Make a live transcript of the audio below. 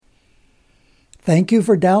Thank you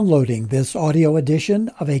for downloading this audio edition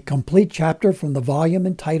of a complete chapter from the volume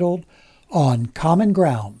entitled On Common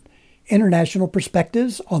Ground, International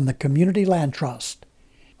Perspectives on the Community Land Trust.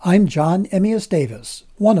 I'm John Emmius Davis,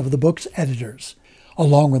 one of the book's editors,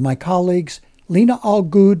 along with my colleagues Lina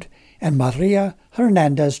Algood and Maria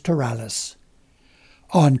Hernandez Torrales.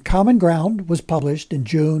 On Common Ground was published in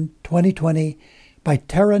June 2020 by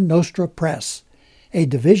Terra Nostra Press, a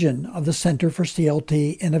division of the Center for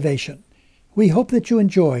CLT Innovation. We hope that you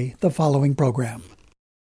enjoy the following program.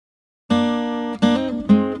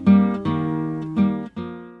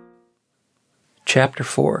 Chapter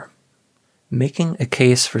 4. Making a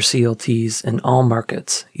Case for CLTs in All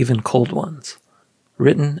Markets, Even Cold Ones.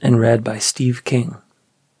 Written and read by Steve King.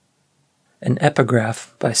 An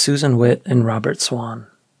epigraph by Susan Witt and Robert Swan.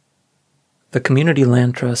 The Community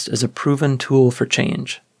Land Trust is a proven tool for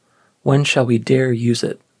change. When shall we dare use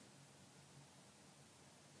it?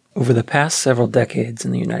 Over the past several decades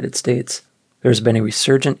in the United States, there has been a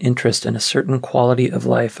resurgent interest in a certain quality of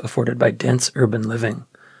life afforded by dense urban living,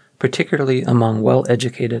 particularly among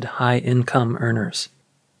well-educated, high-income earners.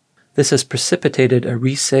 This has precipitated a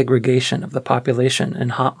resegregation of the population in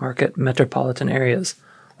hot market metropolitan areas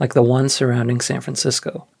like the one surrounding San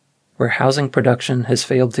Francisco, where housing production has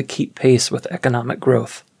failed to keep pace with economic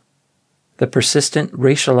growth. The persistent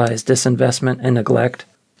racialized disinvestment and neglect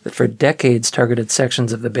that for decades targeted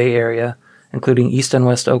sections of the Bay Area, including East and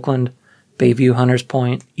West Oakland, Bayview, Hunters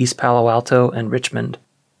Point, East Palo Alto, and Richmond,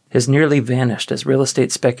 has nearly vanished as real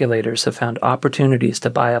estate speculators have found opportunities to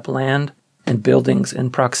buy up land and buildings in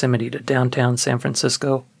proximity to downtown San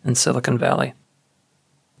Francisco and Silicon Valley.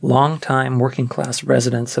 Long-time working-class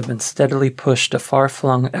residents have been steadily pushed to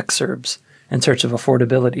far-flung exurbs in search of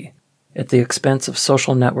affordability, at the expense of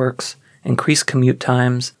social networks, increased commute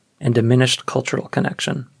times, and diminished cultural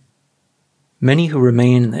connection. Many who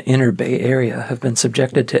remain in the inner Bay Area have been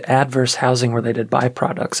subjected to adverse housing-related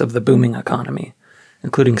byproducts of the booming economy,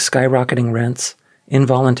 including skyrocketing rents,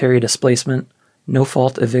 involuntary displacement,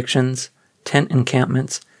 no-fault evictions, tent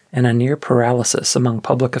encampments, and a near paralysis among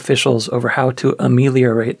public officials over how to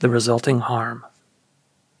ameliorate the resulting harm.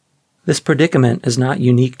 This predicament is not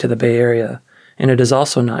unique to the Bay Area, and it is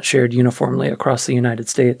also not shared uniformly across the United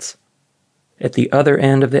States. At the other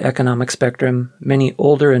end of the economic spectrum, many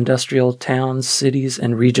older industrial towns, cities,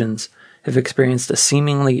 and regions have experienced a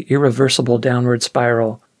seemingly irreversible downward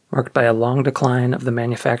spiral marked by a long decline of the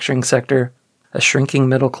manufacturing sector, a shrinking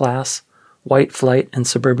middle class, white flight and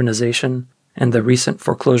suburbanization, and the recent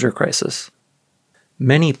foreclosure crisis.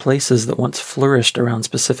 Many places that once flourished around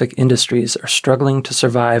specific industries are struggling to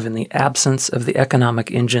survive in the absence of the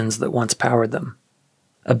economic engines that once powered them.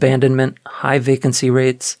 Abandonment, high vacancy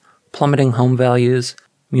rates, plummeting home values,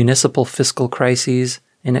 municipal fiscal crises,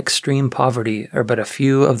 and extreme poverty are but a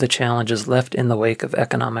few of the challenges left in the wake of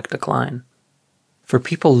economic decline. For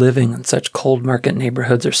people living in such cold market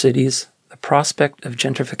neighborhoods or cities, the prospect of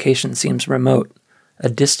gentrification seems remote, a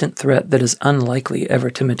distant threat that is unlikely ever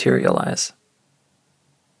to materialize.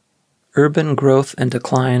 Urban growth and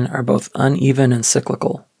decline are both uneven and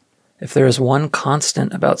cyclical. If there is one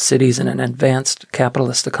constant about cities in an advanced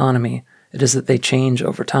capitalist economy, it is that they change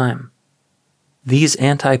over time. These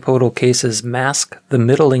antipodal cases mask the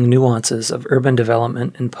middling nuances of urban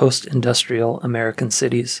development in post-industrial American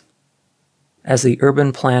cities. As the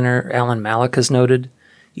urban planner Alan Malik has noted,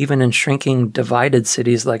 even in shrinking, divided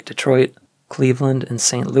cities like Detroit, Cleveland, and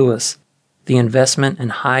St. Louis, the investment in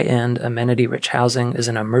high-end, amenity-rich housing is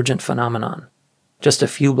an emergent phenomenon. Just a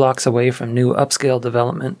few blocks away from new upscale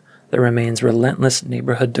development, there remains relentless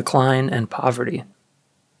neighborhood decline and poverty.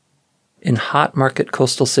 In hot market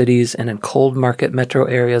coastal cities and in cold market metro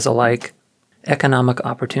areas alike, economic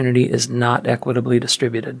opportunity is not equitably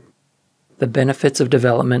distributed. The benefits of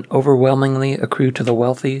development overwhelmingly accrue to the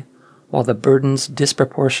wealthy, while the burdens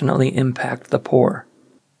disproportionately impact the poor.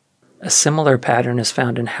 A similar pattern is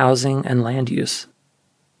found in housing and land use.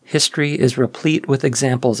 History is replete with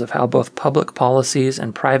examples of how both public policies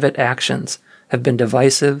and private actions have been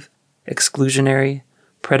divisive, exclusionary,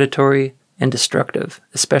 predatory, and destructive,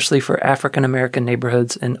 especially for African American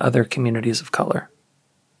neighborhoods and other communities of color.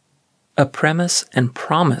 A premise and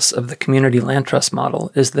promise of the Community Land Trust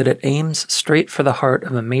model is that it aims straight for the heart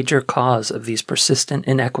of a major cause of these persistent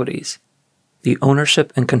inequities, the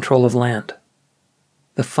ownership and control of land.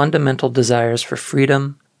 The fundamental desires for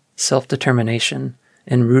freedom, self-determination,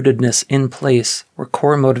 and rootedness in place were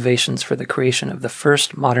core motivations for the creation of the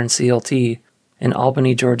first modern CLT in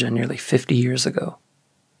Albany, Georgia nearly 50 years ago.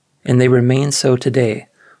 And they remain so today,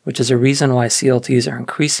 which is a reason why CLTs are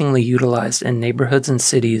increasingly utilized in neighborhoods and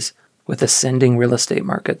cities with ascending real estate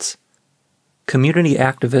markets. Community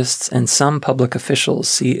activists and some public officials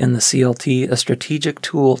see in the CLT a strategic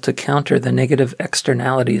tool to counter the negative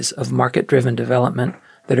externalities of market-driven development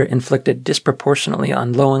that are inflicted disproportionately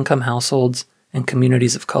on low-income households and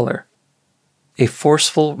communities of color. A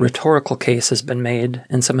forceful rhetorical case has been made,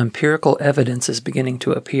 and some empirical evidence is beginning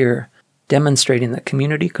to appear, demonstrating that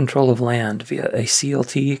community control of land via a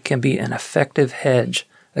CLT can be an effective hedge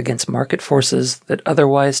against market forces that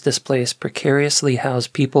otherwise displace precariously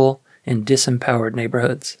housed people in disempowered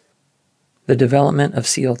neighborhoods. The development of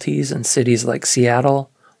CLTs in cities like Seattle,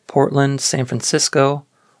 Portland, San Francisco,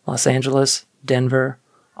 Los Angeles, Denver,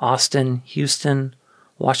 Austin, Houston,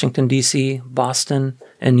 Washington, D.C., Boston,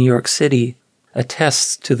 and New York City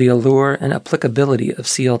attests to the allure and applicability of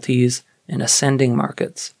CLTs in ascending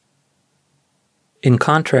markets. In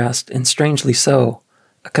contrast, and strangely so,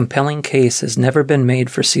 a compelling case has never been made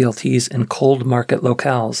for CLTs in cold market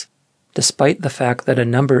locales, despite the fact that a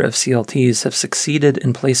number of CLTs have succeeded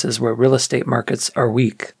in places where real estate markets are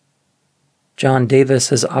weak. John Davis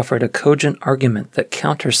has offered a cogent argument that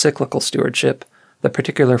counter-cyclical stewardship, the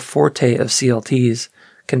particular forte of CLTs,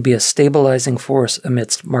 can be a stabilizing force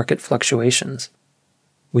amidst market fluctuations.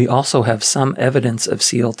 We also have some evidence of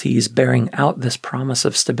CLTs bearing out this promise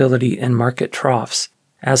of stability in market troughs,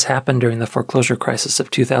 as happened during the foreclosure crisis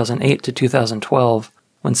of 2008 to 2012,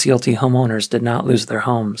 when CLT homeowners did not lose their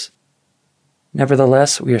homes.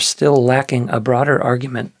 Nevertheless, we are still lacking a broader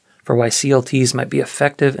argument for why CLTs might be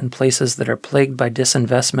effective in places that are plagued by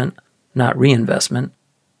disinvestment, not reinvestment,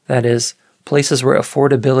 that is, places where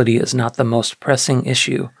affordability is not the most pressing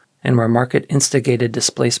issue and where market-instigated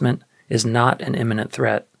displacement is not an imminent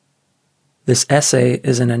threat. This essay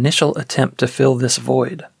is an initial attempt to fill this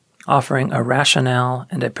void, offering a rationale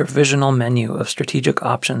and a provisional menu of strategic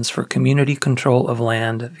options for community control of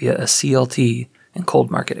land via a CLT in cold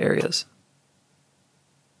market areas.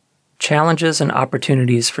 Challenges and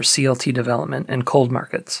opportunities for CLT development in cold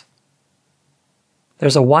markets.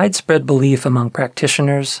 There's a widespread belief among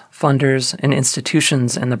practitioners, funders, and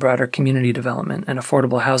institutions in the broader community development and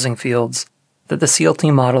affordable housing fields that the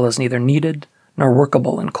CLT model is neither needed nor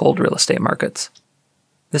workable in cold real estate markets.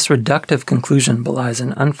 This reductive conclusion belies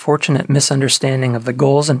an unfortunate misunderstanding of the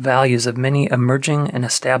goals and values of many emerging and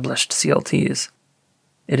established CLTs.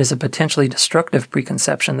 It is a potentially destructive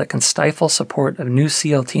preconception that can stifle support of new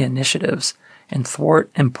CLT initiatives and thwart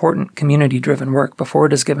important community-driven work before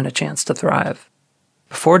it is given a chance to thrive.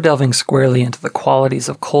 Before delving squarely into the qualities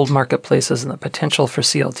of cold marketplaces and the potential for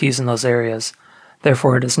CLTs in those areas,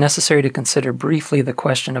 therefore it is necessary to consider briefly the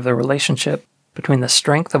question of the relationship between the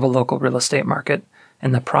strength of a local real estate market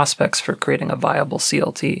and the prospects for creating a viable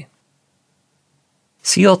CLT.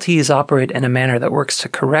 CLTs operate in a manner that works to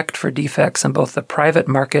correct for defects in both the private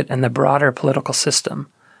market and the broader political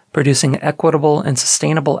system, producing equitable and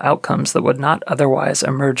sustainable outcomes that would not otherwise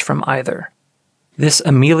emerge from either. This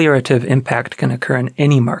ameliorative impact can occur in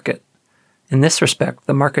any market. In this respect,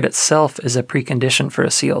 the market itself is a precondition for a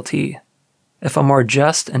CLT. If a more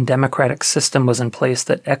just and democratic system was in place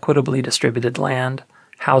that equitably distributed land,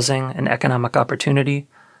 housing, and economic opportunity,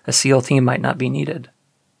 a CLT might not be needed.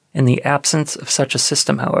 In the absence of such a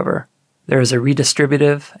system, however, there is a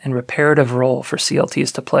redistributive and reparative role for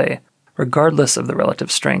CLTs to play, regardless of the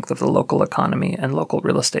relative strength of the local economy and local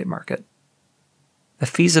real estate market. The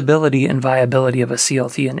feasibility and viability of a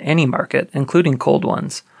CLT in any market, including cold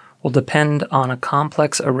ones, will depend on a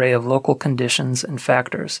complex array of local conditions and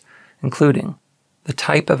factors, including the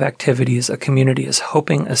type of activities a community is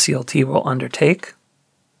hoping a CLT will undertake,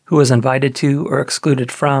 who is invited to or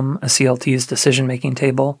excluded from a CLT's decision-making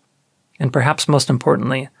table, and perhaps most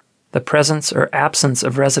importantly, the presence or absence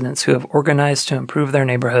of residents who have organized to improve their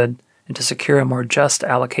neighborhood and to secure a more just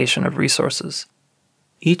allocation of resources.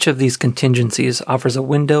 Each of these contingencies offers a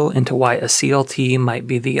window into why a CLT might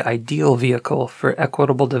be the ideal vehicle for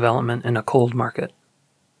equitable development in a cold market.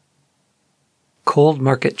 Cold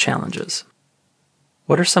market challenges.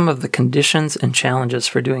 What are some of the conditions and challenges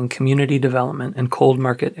for doing community development in cold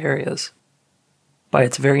market areas? By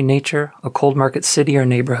its very nature, a cold market city or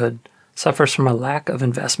neighborhood suffers from a lack of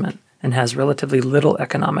investment and has relatively little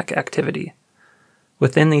economic activity.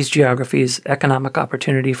 Within these geographies, economic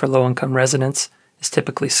opportunity for low-income residents is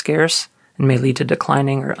typically scarce and may lead to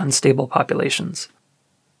declining or unstable populations.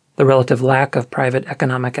 The relative lack of private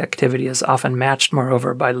economic activity is often matched,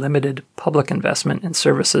 moreover, by limited public investment in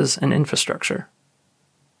services and infrastructure.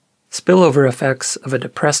 Spillover effects of a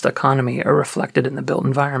depressed economy are reflected in the built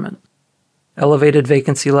environment. Elevated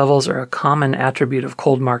vacancy levels are a common attribute of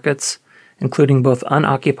cold markets, including both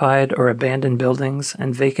unoccupied or abandoned buildings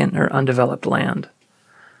and vacant or undeveloped land.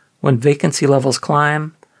 When vacancy levels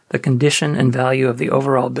climb, the condition and value of the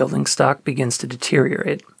overall building stock begins to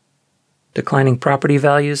deteriorate. Declining property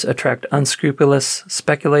values attract unscrupulous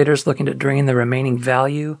speculators looking to drain the remaining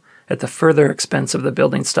value at the further expense of the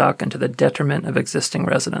building stock and to the detriment of existing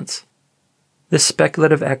residents. This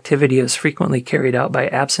speculative activity is frequently carried out by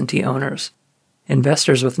absentee owners,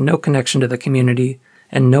 investors with no connection to the community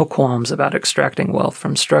and no qualms about extracting wealth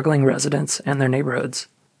from struggling residents and their neighborhoods.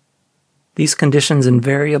 These conditions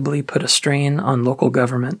invariably put a strain on local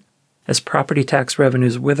government as property tax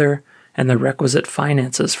revenues wither and the requisite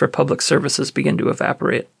finances for public services begin to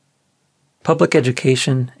evaporate. Public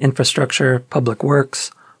education, infrastructure, public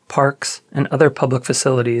works, parks, and other public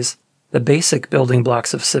facilities, the basic building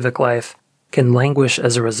blocks of civic life, can languish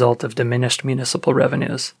as a result of diminished municipal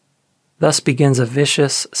revenues. Thus begins a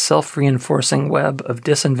vicious, self-reinforcing web of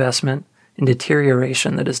disinvestment and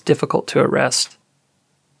deterioration that is difficult to arrest.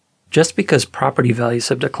 Just because property values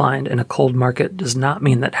have declined in a cold market does not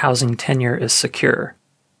mean that housing tenure is secure.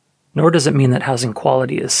 Nor does it mean that housing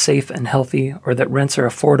quality is safe and healthy or that rents are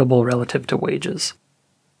affordable relative to wages.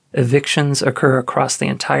 Evictions occur across the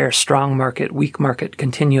entire strong market, weak market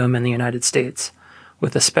continuum in the United States,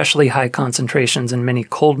 with especially high concentrations in many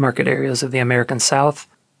cold market areas of the American South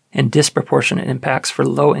and disproportionate impacts for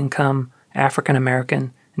low-income, African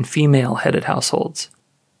American, and female-headed households.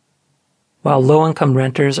 While low-income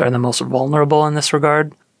renters are the most vulnerable in this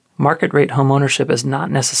regard, market-rate homeownership is not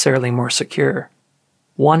necessarily more secure.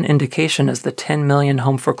 One indication is the 10 million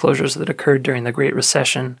home foreclosures that occurred during the Great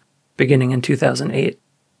Recession, beginning in 2008.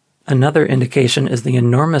 Another indication is the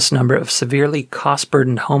enormous number of severely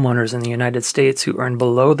cost-burdened homeowners in the United States who earn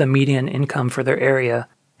below the median income for their area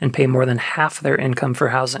and pay more than half their income for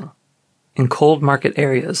housing. In cold market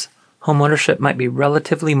areas, homeownership might be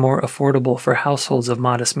relatively more affordable for households of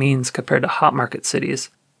modest means compared to hot market cities,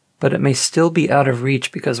 but it may still be out of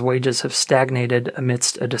reach because wages have stagnated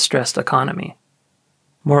amidst a distressed economy.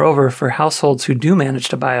 Moreover, for households who do manage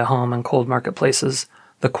to buy a home in cold marketplaces,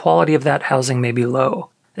 the quality of that housing may be low,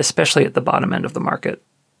 especially at the bottom end of the market.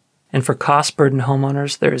 And for cost-burdened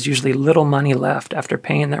homeowners, there is usually little money left after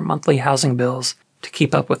paying their monthly housing bills to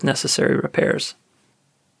keep up with necessary repairs.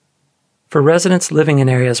 For residents living in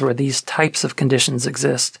areas where these types of conditions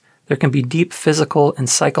exist, there can be deep physical and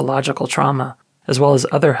psychological trauma, as well as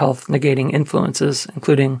other health-negating influences,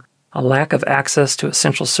 including a lack of access to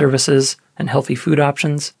essential services and healthy food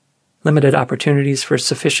options, limited opportunities for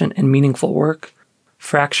sufficient and meaningful work,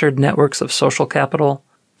 fractured networks of social capital,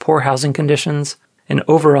 poor housing conditions, and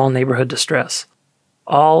overall neighborhood distress.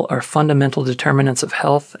 All are fundamental determinants of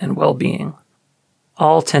health and well-being.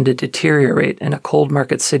 All tend to deteriorate in a cold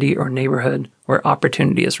market city or neighborhood where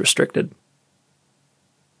opportunity is restricted.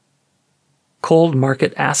 Cold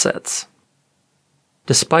market assets.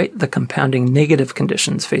 Despite the compounding negative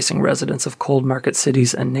conditions facing residents of cold market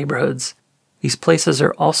cities and neighborhoods, these places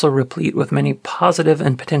are also replete with many positive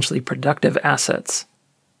and potentially productive assets.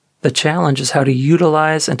 The challenge is how to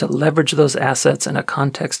utilize and to leverage those assets in a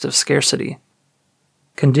context of scarcity.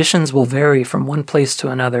 Conditions will vary from one place to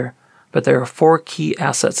another, but there are 4 key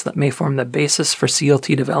assets that may form the basis for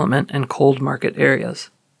CLT development in cold market areas.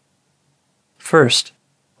 First,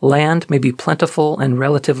 land may be plentiful and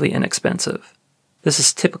relatively inexpensive. This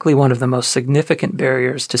is typically one of the most significant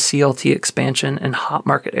barriers to CLT expansion in hot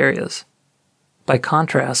market areas. By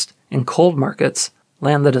contrast, in cold markets,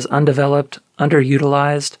 land that is undeveloped,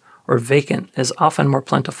 underutilized, or vacant is often more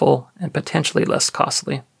plentiful and potentially less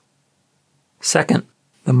costly. Second,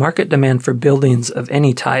 the market demand for buildings of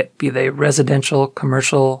any type, be they residential,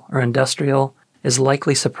 commercial, or industrial, is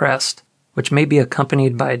likely suppressed, which may be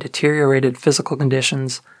accompanied by deteriorated physical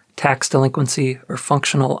conditions, tax delinquency, or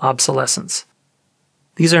functional obsolescence.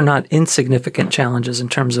 These are not insignificant challenges in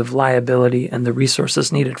terms of liability and the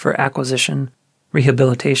resources needed for acquisition,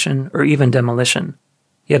 rehabilitation, or even demolition.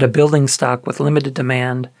 Yet a building stock with limited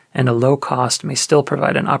demand and a low cost may still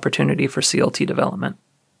provide an opportunity for CLT development.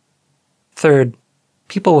 Third,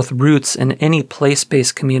 people with roots in any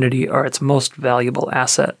place-based community are its most valuable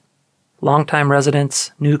asset. Longtime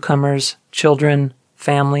residents, newcomers, children,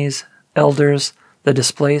 families, elders, the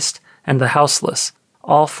displaced, and the houseless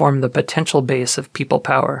all form the potential base of people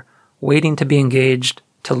power, waiting to be engaged,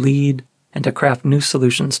 to lead, and to craft new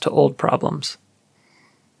solutions to old problems.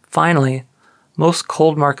 Finally, most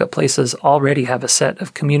cold marketplaces already have a set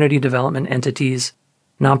of community development entities,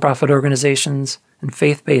 nonprofit organizations, and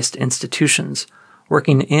faith-based institutions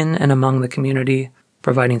working in and among the community,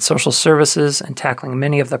 providing social services and tackling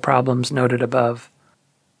many of the problems noted above.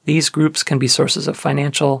 These groups can be sources of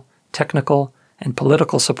financial, technical, and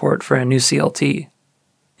political support for a new CLT.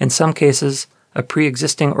 In some cases, a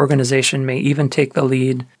pre-existing organization may even take the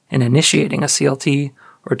lead in initiating a CLT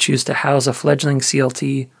or choose to house a fledgling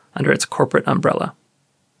CLT under its corporate umbrella.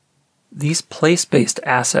 These place-based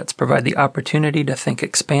assets provide the opportunity to think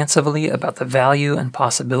expansively about the value and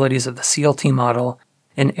possibilities of the CLT model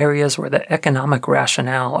in areas where the economic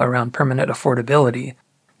rationale around permanent affordability,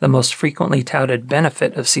 the most frequently touted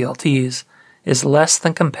benefit of CLTs, is less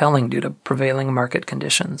than compelling due to prevailing market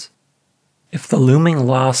conditions. If the looming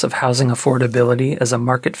loss of housing affordability as a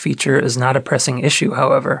market feature is not a pressing issue,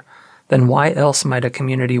 however, then why else might a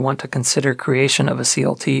community want to consider creation of a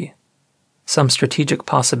CLT? Some strategic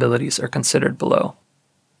possibilities are considered below.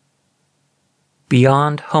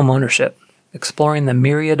 Beyond homeownership, exploring the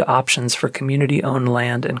myriad options for community-owned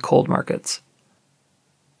land in cold markets.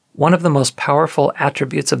 One of the most powerful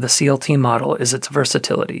attributes of the CLT model is its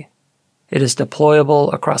versatility. It is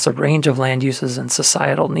deployable across a range of land uses and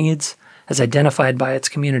societal needs, as identified by its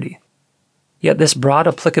community. Yet this broad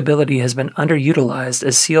applicability has been underutilized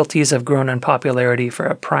as CLTs have grown in popularity for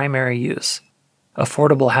a primary use: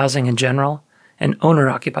 affordable housing in general, and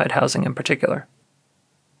owner-occupied housing in particular.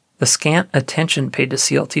 The scant attention paid to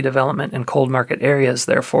CLT development in cold market areas,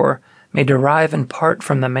 therefore, may derive in part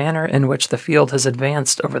from the manner in which the field has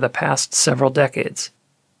advanced over the past several decades.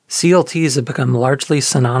 CLTs have become largely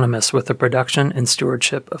synonymous with the production and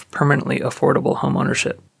stewardship of permanently affordable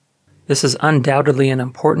homeownership. This is undoubtedly an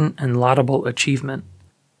important and laudable achievement,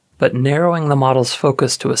 but narrowing the model's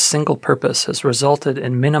focus to a single purpose has resulted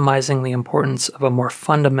in minimizing the importance of a more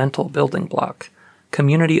fundamental building block: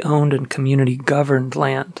 community-owned and community-governed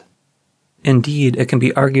land. Indeed, it can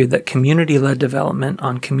be argued that community-led development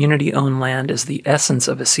on community-owned land is the essence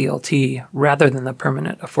of a CLT rather than the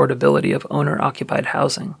permanent affordability of owner-occupied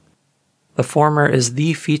housing. The former is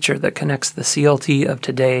the feature that connects the CLT of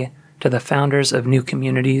today to the founders of new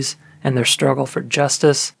communities and their struggle for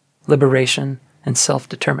justice, liberation, and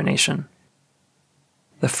self-determination.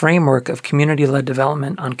 The framework of community-led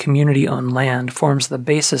development on community-owned land forms the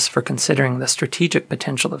basis for considering the strategic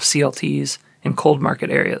potential of CLTs in cold market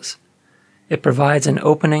areas. It provides an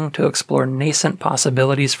opening to explore nascent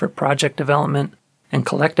possibilities for project development and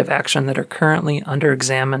collective action that are currently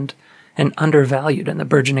under-examined and undervalued in the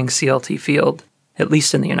burgeoning CLT field, at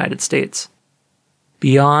least in the United States.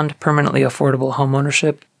 Beyond permanently affordable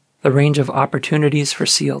homeownership, the range of opportunities for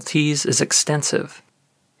CLTs is extensive.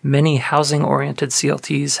 Many housing-oriented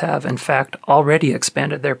CLTs have, in fact, already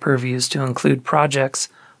expanded their purviews to include projects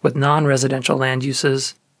with non-residential land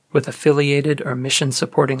uses, with affiliated or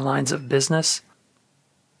mission-supporting lines of business.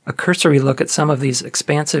 A cursory look at some of these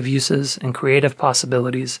expansive uses and creative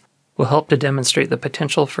possibilities will help to demonstrate the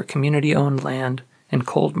potential for community-owned land in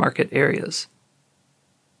cold market areas.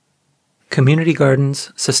 Community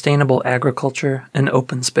gardens, sustainable agriculture, and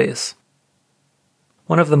open space.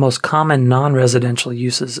 One of the most common non-residential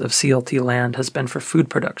uses of CLT land has been for food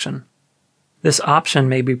production. This option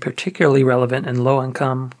may be particularly relevant in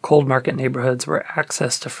low-income, cold market neighborhoods where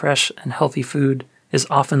access to fresh and healthy food is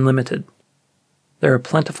often limited. There are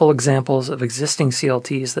plentiful examples of existing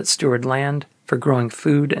CLTs that steward land for growing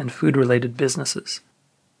food and food-related businesses.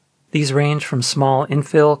 These range from small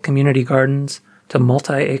infill community gardens to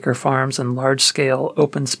multi-acre farms and large-scale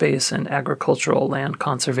open space and agricultural land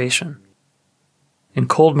conservation. In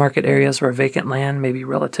cold market areas where vacant land may be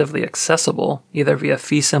relatively accessible, either via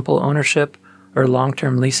fee-simple ownership or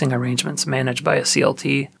long-term leasing arrangements managed by a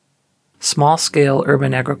CLT, small-scale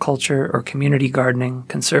urban agriculture or community gardening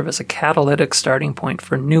can serve as a catalytic starting point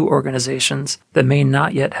for new organizations that may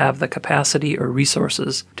not yet have the capacity or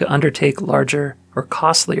resources to undertake larger or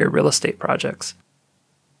costlier real estate projects.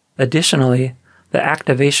 Additionally, the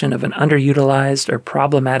activation of an underutilized or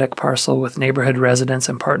problematic parcel with neighborhood residents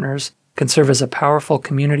and partners can serve as a powerful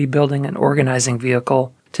community building and organizing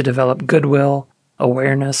vehicle to develop goodwill,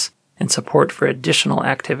 awareness, and support for additional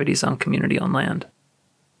activities on community-owned land.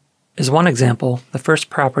 As one example, the first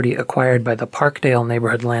property acquired by the Parkdale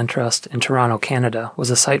Neighborhood Land Trust in Toronto, Canada, was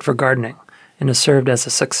a site for gardening and has served as a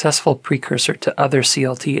successful precursor to other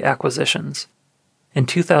CLT acquisitions. In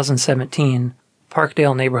 2017,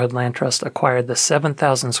 Parkdale Neighborhood Land Trust acquired the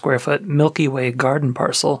 7,000 square foot Milky Way garden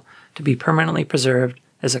parcel to be permanently preserved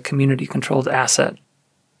as a community-controlled asset.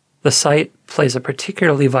 The site plays a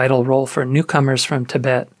particularly vital role for newcomers from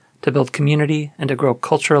Tibet to build community and to grow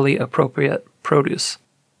culturally appropriate produce.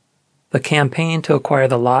 The campaign to acquire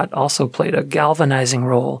the lot also played a galvanizing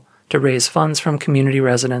role to raise funds from community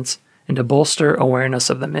residents and to bolster awareness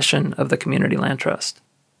of the mission of the Community Land Trust.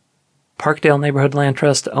 Parkdale Neighborhood Land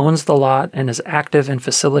Trust owns the lot and is active in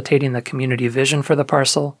facilitating the community vision for the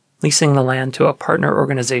parcel, leasing the land to a partner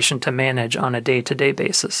organization to manage on a day-to-day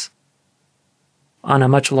basis. On a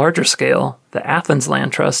much larger scale, the Athens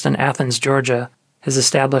Land Trust in Athens, Georgia, has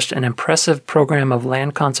established an impressive program of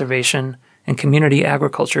land conservation and community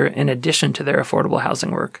agriculture in addition to their affordable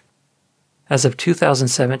housing work. As of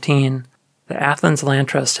 2017, the Athens Land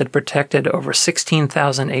Trust had protected over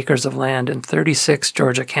 16,000 acres of land in 36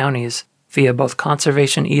 Georgia counties via both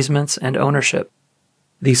conservation easements and ownership.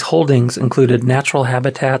 These holdings included natural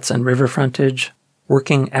habitats and river frontage,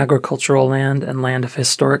 working agricultural land and land of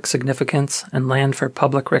historic significance, and land for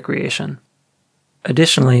public recreation.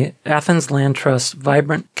 Additionally, Athens Land Trust's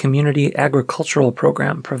vibrant community agricultural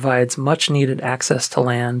program provides much-needed access to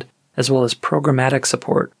land as well as programmatic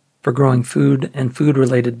support for growing food and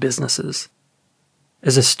food-related businesses.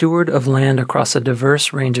 As a steward of land across a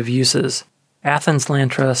diverse range of uses, Athens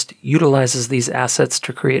Land Trust utilizes these assets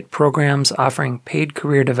to create programs offering paid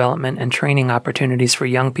career development and training opportunities for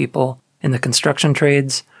young people in the construction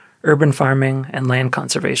trades, urban farming, and land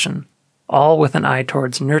conservation, all with an eye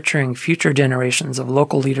towards nurturing future generations of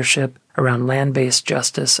local leadership around land-based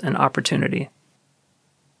justice and opportunity.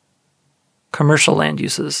 Commercial land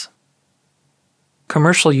uses.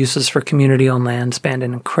 Commercial uses for community-owned land span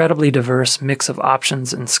an incredibly diverse mix of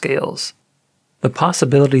options and scales. The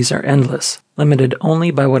possibilities are endless, limited only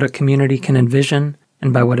by what a community can envision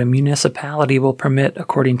and by what a municipality will permit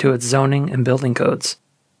according to its zoning and building codes.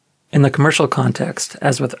 In the commercial context,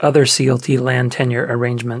 as with other CLT land tenure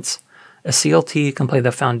arrangements, a CLT can play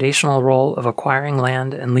the foundational role of acquiring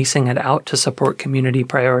land and leasing it out to support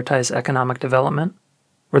community-prioritized economic development,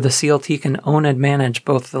 where the CLT can own and manage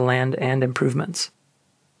both the land and improvements.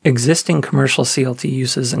 Existing commercial CLT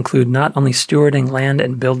uses include not only stewarding land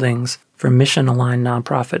and buildings for mission-aligned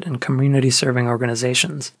nonprofit and community-serving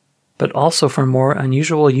organizations, but also for more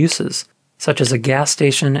unusual uses, such as a gas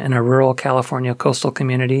station in a rural California coastal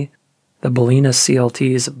community, the Bolinas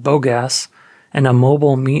CLT's Bogas, and a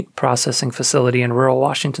mobile meat processing facility in rural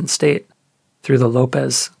Washington state through the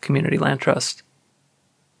Lopez Community Land Trust.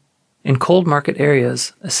 In cold market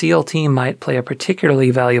areas, a CLT might play a particularly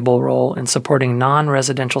valuable role in supporting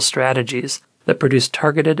non-residential strategies that produce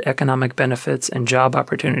targeted economic benefits and job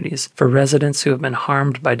opportunities for residents who have been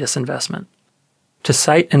harmed by disinvestment. To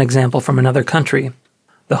cite an example from another country,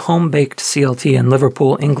 the home-baked CLT in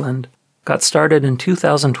Liverpool, England, got started in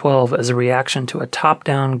 2012 as a reaction to a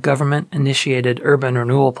top-down government-initiated urban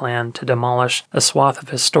renewal plan to demolish a swath of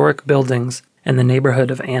historic buildings in the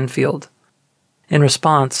neighborhood of Anfield. In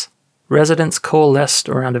response, residents coalesced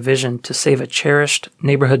around a vision to save a cherished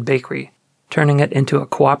neighborhood bakery, turning it into a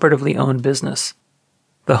cooperatively owned business.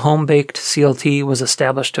 The home-baked CLT was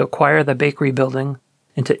established to acquire the bakery building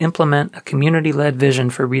and to implement a community-led vision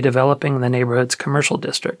for redeveloping the neighborhood's commercial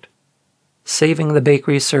district. Saving the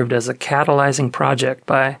bakery served as a catalyzing project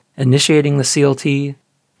by initiating the CLT,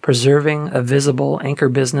 preserving a visible anchor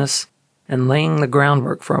business, and laying the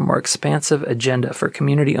groundwork for a more expansive agenda for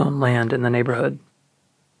community-owned land in the neighborhood.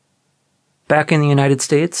 Back in the United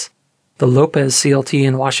States, the Lopez CLT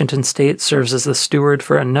in Washington state serves as the steward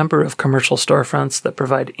for a number of commercial storefronts that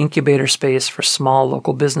provide incubator space for small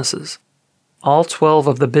local businesses. All 12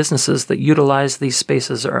 of the businesses that utilize these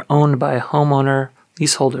spaces are owned by homeowner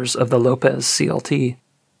leaseholders of the Lopez CLT.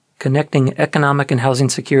 Connecting economic and housing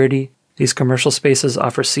security, these commercial spaces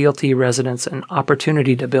offer CLT residents an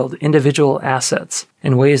opportunity to build individual assets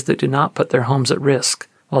in ways that do not put their homes at risk,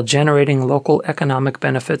 while generating local economic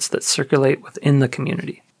benefits that circulate within the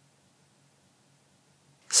community.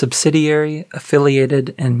 Subsidiary,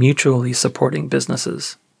 affiliated, and mutually supporting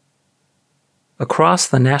businesses. Across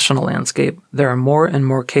the national landscape, there are more and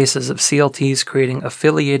more cases of CLTs creating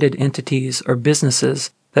affiliated entities or businesses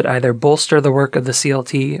that either bolster the work of the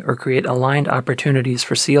CLT or create aligned opportunities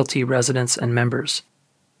for CLT residents and members.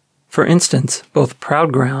 For instance, both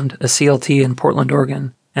Proud Ground, a CLT in Portland,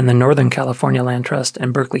 Oregon, and the Northern California Land Trust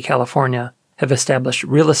in Berkeley, California, have established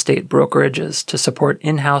real estate brokerages to support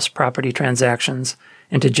in-house property transactions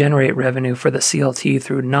and to generate revenue for the CLT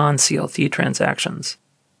through non-CLT transactions.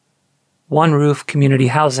 One Roof Community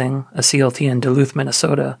Housing, a CLT in Duluth,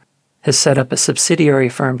 Minnesota, has set up a subsidiary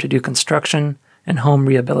firm to do construction and home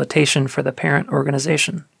rehabilitation for the parent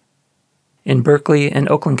organization. In Berkeley and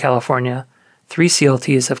Oakland, California, 3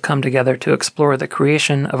 CLTs have come together to explore the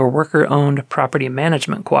creation of a worker-owned property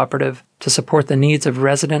management cooperative to support the needs of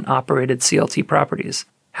resident-operated CLT properties,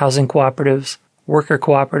 housing cooperatives, worker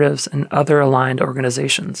cooperatives, and other aligned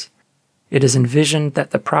organizations. It is envisioned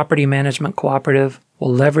that the property management cooperative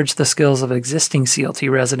will leverage the skills of existing CLT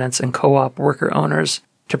residents and co-op worker owners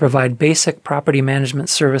to provide basic property management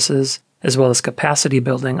services as well as capacity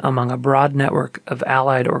building among a broad network of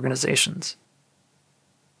allied organizations.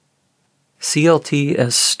 CLT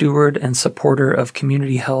as steward and supporter of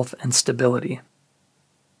community health and stability.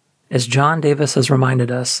 As John Davis has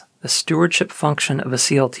reminded us, the stewardship function of a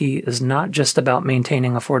CLT is not just about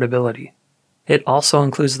maintaining affordability. It also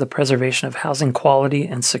includes the preservation of housing quality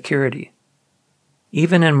and security.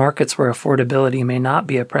 Even in markets where affordability may not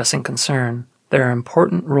be a pressing concern, there are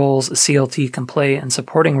important roles a CLT can play in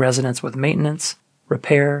supporting residents with maintenance,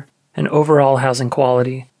 repair, and overall housing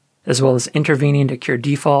quality, as well as intervening to cure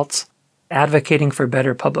defaults, advocating for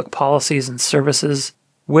better public policies and services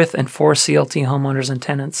with and for CLT homeowners and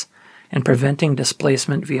tenants, and preventing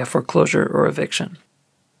displacement via foreclosure or eviction.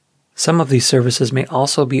 Some of these services may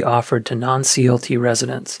also be offered to non-CLT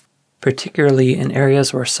residents, particularly in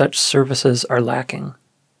areas where such services are lacking.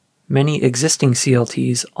 Many existing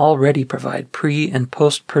CLTs already provide pre- and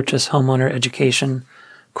post-purchase homeowner education,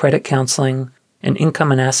 credit counseling, and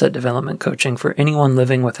income and asset development coaching for anyone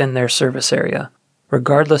living within their service area,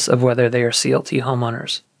 regardless of whether they are CLT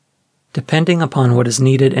homeowners. Depending upon what is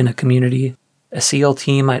needed in a community, a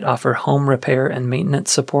CLT might offer home repair and maintenance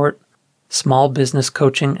support, small business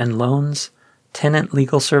coaching and loans, tenant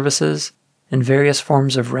legal services, and various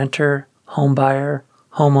forms of renter, homebuyer,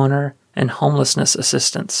 homeowner, and homelessness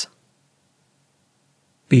assistance.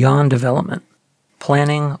 Beyond development,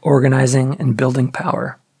 planning, organizing, and building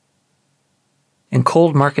power. In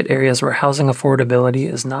cold market areas where housing affordability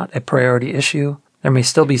is not a priority issue, there may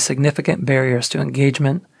still be significant barriers to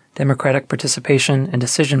engagement, democratic participation, and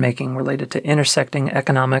decision-making related to intersecting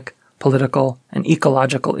economic, political, and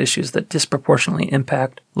ecological issues that disproportionately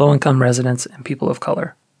impact low-income residents and people of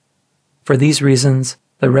color. For these reasons,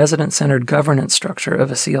 the resident-centered governance structure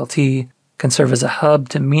of a CLT can serve as a hub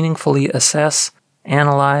to meaningfully assess,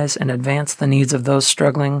 analyze, and advance the needs of those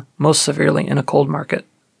struggling most severely in a cold market.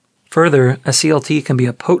 Further, a CLT can be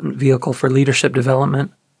a potent vehicle for leadership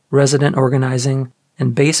development, resident organizing,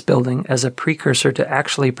 and base building as a precursor to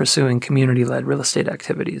actually pursuing community-led real estate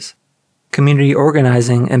activities. Community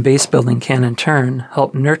organizing and base building can, in turn,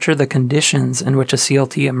 help nurture the conditions in which a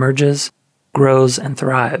CLT emerges, grows, and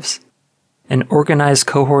thrives. An organized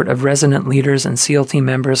cohort of resident leaders and CLT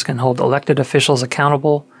members can hold elected officials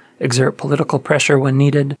accountable, exert political pressure when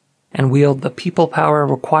needed, and wield the people power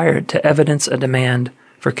required to evidence a demand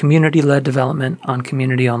for community-led development on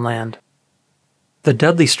community-owned land. The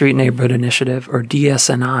Dudley Street Neighborhood Initiative, or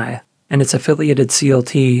DSNI, and its affiliated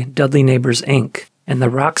CLT, Dudley Neighbors, Inc., and the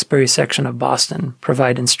Roxbury section of Boston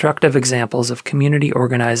provide instructive examples of community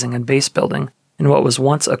organizing and base building in what was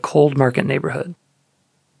once a cold market neighborhood.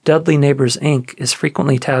 Dudley Neighbors, Inc. is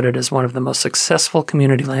frequently touted as one of the most successful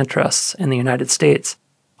community land trusts in the United States,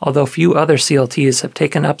 although few other CLTs have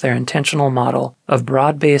taken up their intentional model of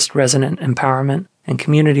broad-based resident empowerment and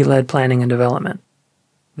community-led planning and development.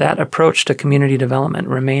 That approach to community development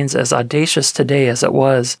remains as audacious today as it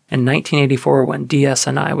was in 1984 when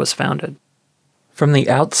DSNI was founded. From the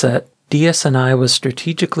outset, DSNI was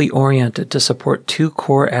strategically oriented to support two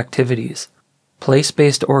core activities: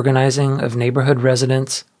 place-based organizing of neighborhood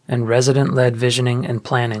residents and resident-led visioning and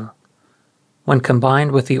planning. When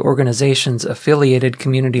combined with the organization's affiliated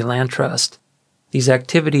community land trust, these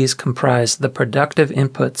activities comprise the productive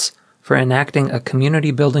inputs for enacting a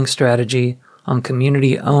community building strategy on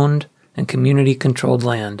community-owned and community-controlled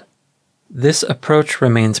land. This approach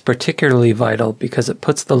remains particularly vital because it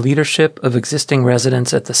puts the leadership of existing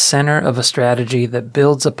residents at the center of a strategy that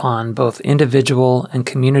builds upon both individual and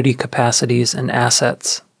community capacities and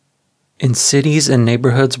assets. In cities and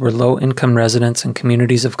neighborhoods where low-income residents and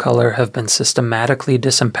communities of color have been systematically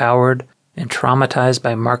disempowered and traumatized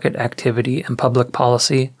by market activity and public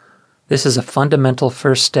policy, this is a fundamental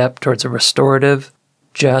first step towards a restorative,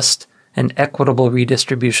 just, and equitable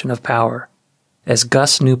redistribution of power. As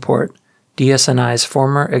Gus Newport, DSNI's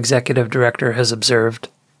former executive director, has observed,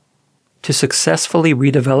 to successfully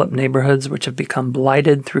redevelop neighborhoods which have become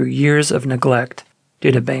blighted through years of neglect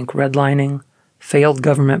due to bank redlining, failed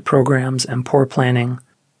government programs, and poor planning,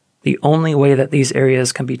 the only way that these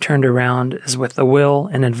areas can be turned around is with the will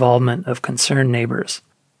and involvement of concerned neighbors.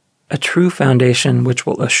 A true foundation which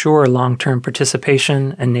will assure long-term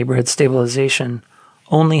participation and neighborhood stabilization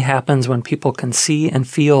only happens when people can see and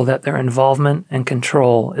feel that their involvement and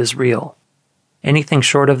control is real. Anything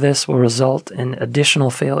short of this will result in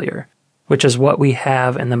additional failure, which is what we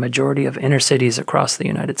have in the majority of inner cities across the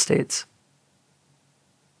United States.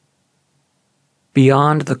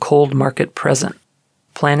 Beyond the cold market present,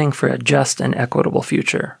 planning for a just and equitable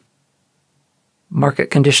future.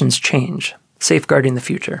 Market conditions change, safeguarding the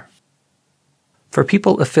future. For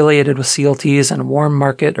people affiliated with CLTs in warm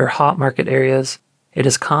market or hot market areas, it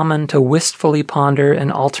is common to wistfully ponder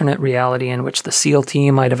an alternate reality in which the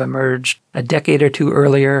CLT might have emerged a decade or two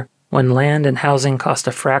earlier when land and housing cost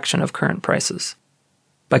a fraction of current prices.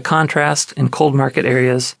 By contrast, in cold market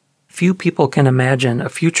areas, few people can imagine a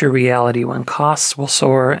future reality when costs will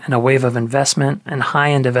soar and a wave of investment and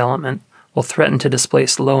high-end development will threaten to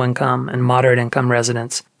displace low-income and moderate-income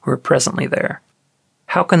residents who are presently there.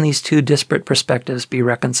 How can these two disparate perspectives be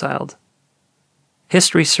reconciled?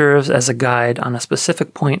 History serves as a guide on a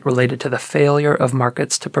specific point related to the failure of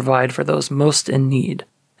markets to provide for those most in need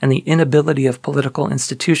and the inability of political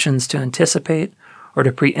institutions to anticipate or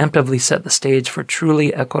to preemptively set the stage for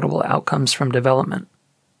truly equitable outcomes from development.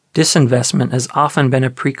 Disinvestment has often been a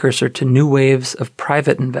precursor to new waves of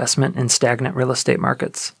private investment in stagnant real estate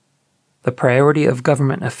markets. The priority of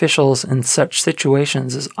government officials in such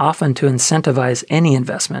situations is often to incentivize any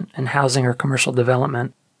investment in housing or commercial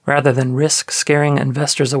development, rather than risk scaring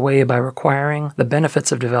investors away by requiring the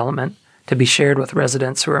benefits of development to be shared with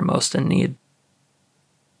residents who are most in need.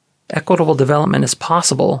 Equitable development is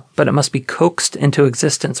possible, but it must be coaxed into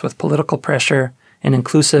existence with political pressure and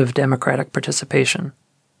inclusive democratic participation.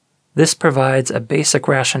 This provides a basic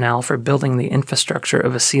rationale for building the infrastructure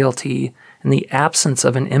of a CLT in the absence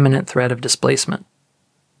of an imminent threat of displacement.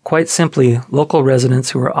 Quite simply, local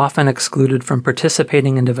residents who are often excluded from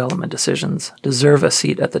participating in development decisions deserve a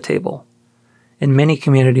seat at the table. In many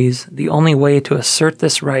communities, the only way to assert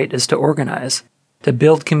this right is to organize, to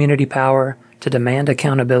build community power, to demand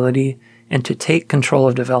accountability, and to take control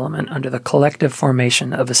of development under the collective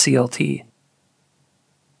formation of a CLT.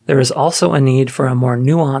 There is also a need for a more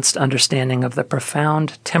nuanced understanding of the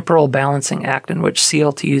profound temporal balancing act in which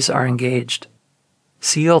CLTs are engaged.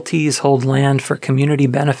 CLTs hold land for community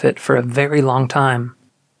benefit for a very long time.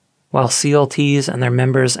 While CLTs and their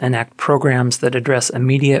members enact programs that address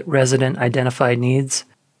immediate resident-identified needs,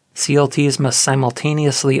 CLTs must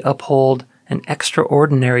simultaneously uphold an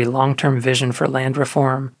extraordinary long-term vision for land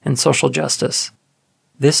reform and social justice.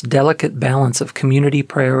 This delicate balance of community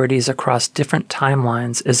priorities across different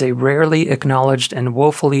timelines is a rarely acknowledged and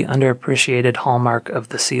woefully underappreciated hallmark of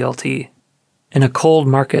the CLT. In a cold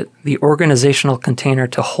market, the organizational container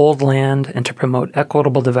to hold land and to promote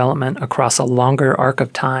equitable development across a longer arc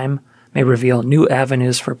of time may reveal new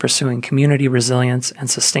avenues for pursuing community resilience and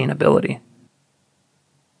sustainability.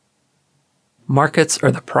 Markets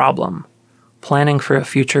are the problem, planning for a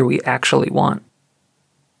future we actually want.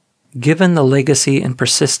 Given the legacy and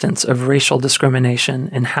persistence of racial discrimination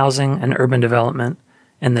in housing and urban development,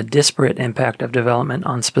 and the disparate impact of development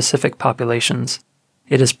on specific populations,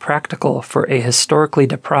 it is practical for a historically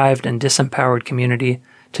deprived and disempowered community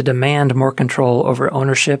to demand more control over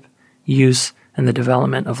ownership, use, and the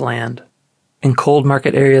development of land. In cold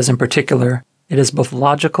market areas in particular, it is both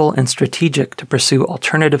logical and strategic to pursue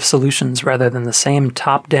alternative solutions rather than the same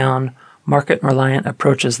top-down, market-reliant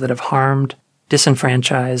approaches that have harmed,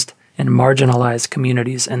 disenfranchised, and marginalized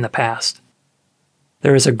communities in the past.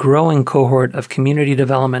 There is a growing cohort of community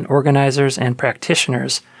development organizers and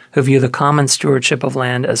practitioners who view the common stewardship of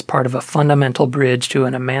land as part of a fundamental bridge to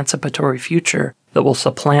an emancipatory future that will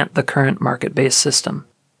supplant the current market-based system.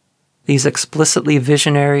 These explicitly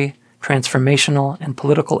visionary, transformational, and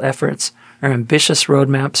political efforts are ambitious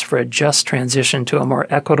roadmaps for a just transition to a more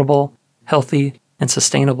equitable, healthy, and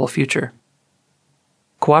sustainable future.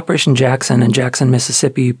 Cooperation Jackson in Jackson,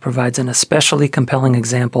 Mississippi provides an especially compelling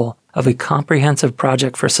example of a comprehensive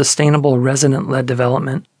project for sustainable resident-led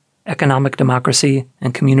development, economic democracy,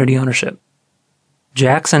 and community ownership.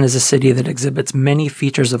 Jackson is a city that exhibits many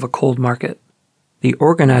features of a cold market. The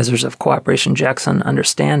organizers of Cooperation Jackson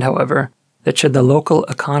understand, however, that should the local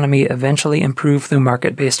economy eventually improve through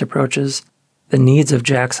market-based approaches, the needs of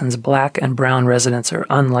Jackson's Black and Brown residents are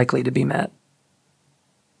unlikely to be met.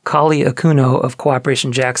 Kali Akuno of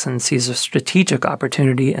Cooperation Jackson sees a strategic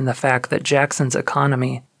opportunity in the fact that Jackson's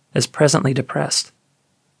economy is presently depressed.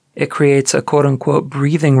 It creates a quote-unquote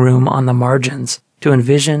breathing room on the margins to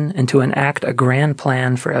envision and to enact a grand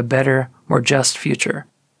plan for a better, more just future.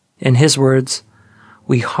 In his words,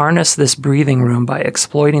 "We harness this breathing room by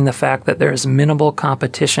exploiting the fact that there is minimal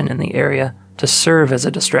competition in the area to serve as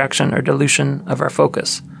a distraction or dilution of our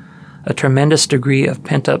focus, a tremendous degree of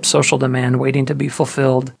pent-up social demand waiting to be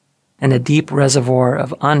fulfilled, and a deep reservoir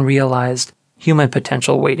of unrealized human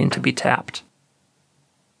potential waiting to be tapped."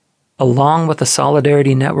 Along with a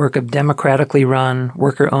solidarity network of democratically run,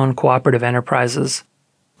 worker-owned cooperative enterprises,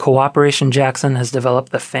 Cooperation Jackson has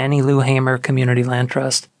developed the Fannie Lou Hamer Community Land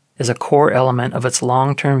Trust as a core element of its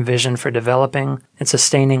long-term vision for developing and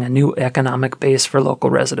sustaining a new economic base for local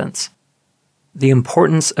residents. The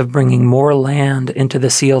importance of bringing more land into the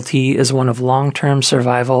CLT is one of long-term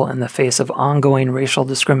survival in the face of ongoing racial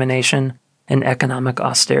discrimination and economic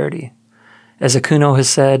austerity. As Akuno has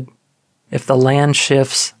said, if the land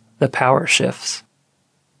shifts, the power shifts.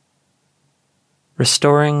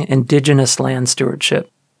 Restoring indigenous land stewardship.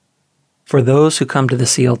 For those who come to the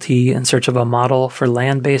CLT in search of a model for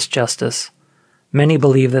land-based justice, many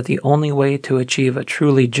believe that the only way to achieve a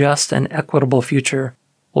truly just and equitable future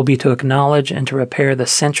will be to acknowledge and to repair the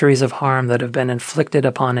centuries of harm that have been inflicted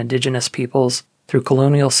upon indigenous peoples through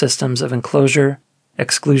colonial systems of enclosure,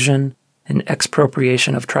 exclusion, and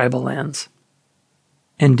expropriation of tribal lands.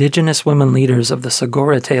 Indigenous women leaders of the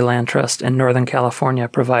Sogorea Land Trust in Northern California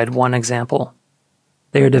provide one example.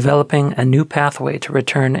 They are developing a new pathway to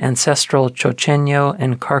return ancestral Chochenyo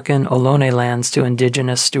and Karkin Ohlone lands to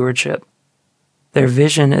indigenous stewardship. Their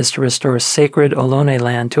vision is to restore sacred Ohlone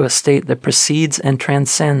land to a state that precedes and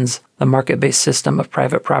transcends the market-based system of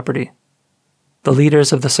private property. The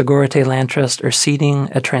leaders of the Sogorea Land Trust are seeding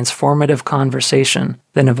a transformative conversation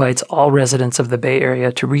that invites all residents of the Bay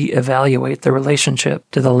Area to re-evaluate their relationship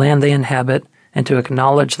to the land they inhabit and to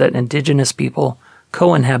acknowledge that indigenous people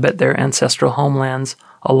co-inhabit their ancestral homelands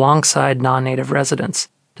alongside non-native residents,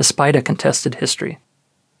 despite a contested history.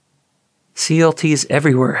 CLTs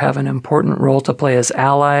everywhere have an important role to play as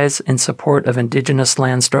allies in support of indigenous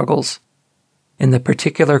land struggles. In the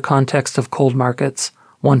particular context of cold markets,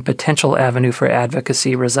 one potential avenue for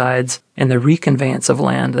advocacy resides in the reconveyance of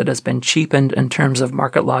land that has been cheapened in terms of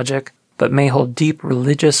market logic, but may hold deep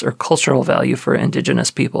religious or cultural value for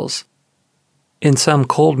indigenous peoples. In some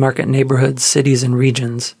cold market neighborhoods, cities, and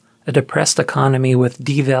regions, a depressed economy with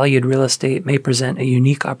devalued real estate may present a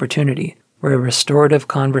unique opportunity where a restorative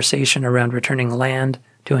conversation around returning land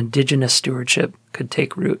to indigenous stewardship could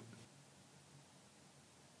take root.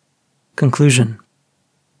 Conclusion.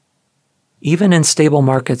 Even in stable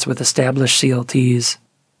markets with established CLTs,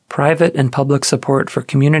 private and public support for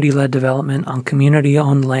community-led development on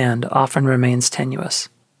community-owned land often remains tenuous.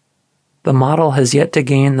 The model has yet to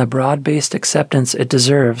gain the broad-based acceptance it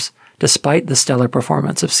deserves despite the stellar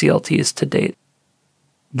performance of CLTs to date.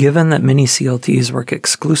 Given that many CLTs work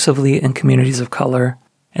exclusively in communities of color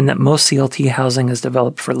and that most CLT housing is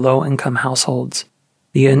developed for low-income households,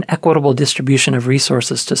 the inequitable distribution of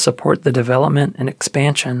resources to support the development and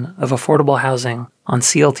expansion of affordable housing on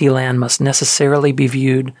CLT land must necessarily be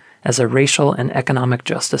viewed as a racial and economic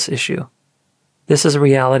justice issue. This is a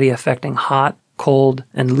reality affecting hot, cold,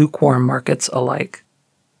 and lukewarm markets alike.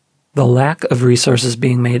 The lack of resources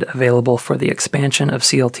being made available for the expansion of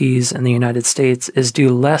CLTs in the United States is due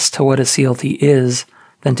less to what a CLT is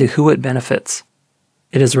than to who it benefits.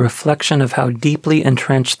 It is a reflection of how deeply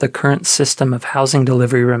entrenched the current system of housing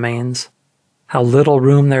delivery remains, how little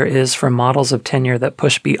room there is for models of tenure that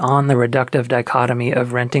push beyond the reductive dichotomy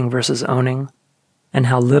of renting versus owning, and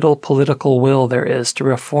how little political will there is to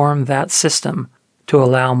reform that system to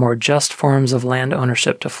allow more just forms of land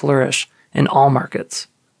ownership to flourish in all markets.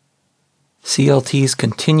 CLTs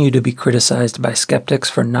continue to be criticized by skeptics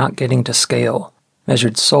for not getting to scale,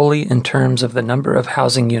 measured solely in terms of the number of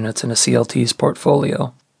housing units in a CLT's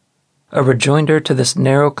portfolio. A rejoinder to this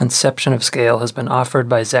narrow conception of scale has been offered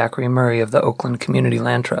by Zachary Murray of the Oakland Community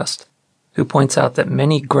Land Trust, who points out that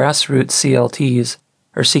many grassroots CLTs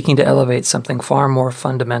are seeking to elevate something far more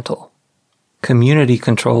fundamental: community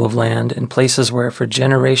control of land in places where for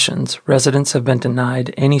generations residents have been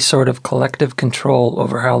denied any sort of collective control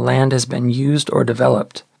over how land has been used or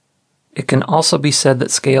developed. It can also be said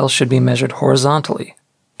that scale should be measured horizontally,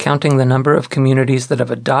 counting the number of communities that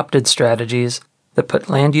have adopted strategies that put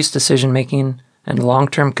land use decision-making and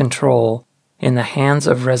long-term control in the hands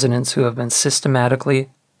of residents who have been systematically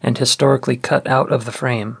and historically cut out of the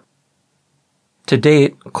frame. To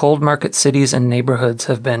date, cold market cities and neighborhoods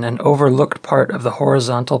have been an overlooked part of the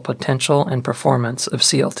horizontal potential and performance of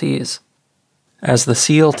CLTs. As the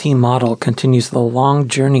CLT model continues the long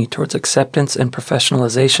journey towards acceptance and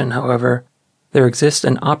professionalization, however, there exists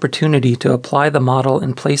an opportunity to apply the model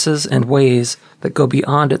in places and ways that go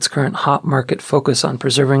beyond its current hot market focus on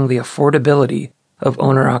preserving the affordability of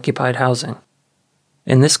owner-occupied housing.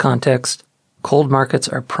 In this context, cold markets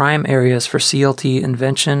are prime areas for CLT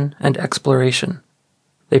invention and exploration.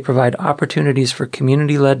 They provide opportunities for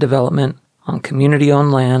community-led development on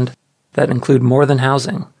community-owned land that include more than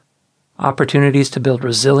housing, opportunities to build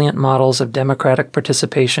resilient models of democratic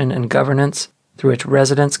participation and governance through which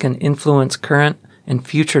residents can influence current and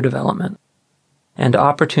future development, and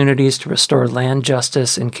opportunities to restore land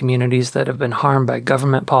justice in communities that have been harmed by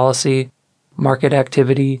government policy, market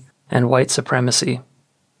activity, and white supremacy.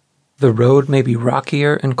 The road may be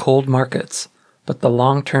rockier in cold markets, but the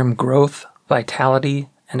long-term growth, vitality,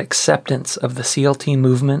 and acceptance of the CLT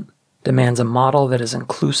movement demands a model that is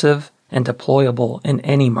inclusive and deployable in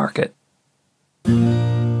any market.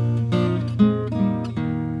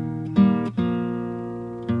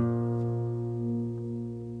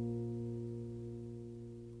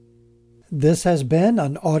 This has been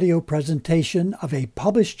an audio presentation of a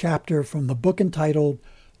published chapter from the book entitled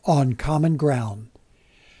On Common Ground.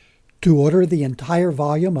 To order the entire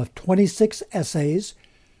volume of 26 essays,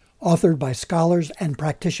 authored by scholars and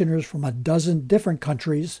practitioners from a dozen different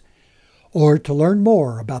countries, or to learn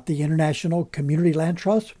more about the International Community Land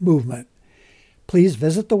Trust movement, please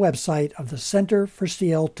visit the website of the Center for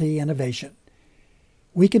CLT Innovation.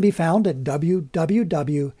 We can be found at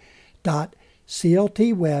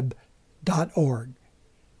www.cltweb.org.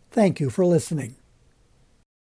 Thank you for listening.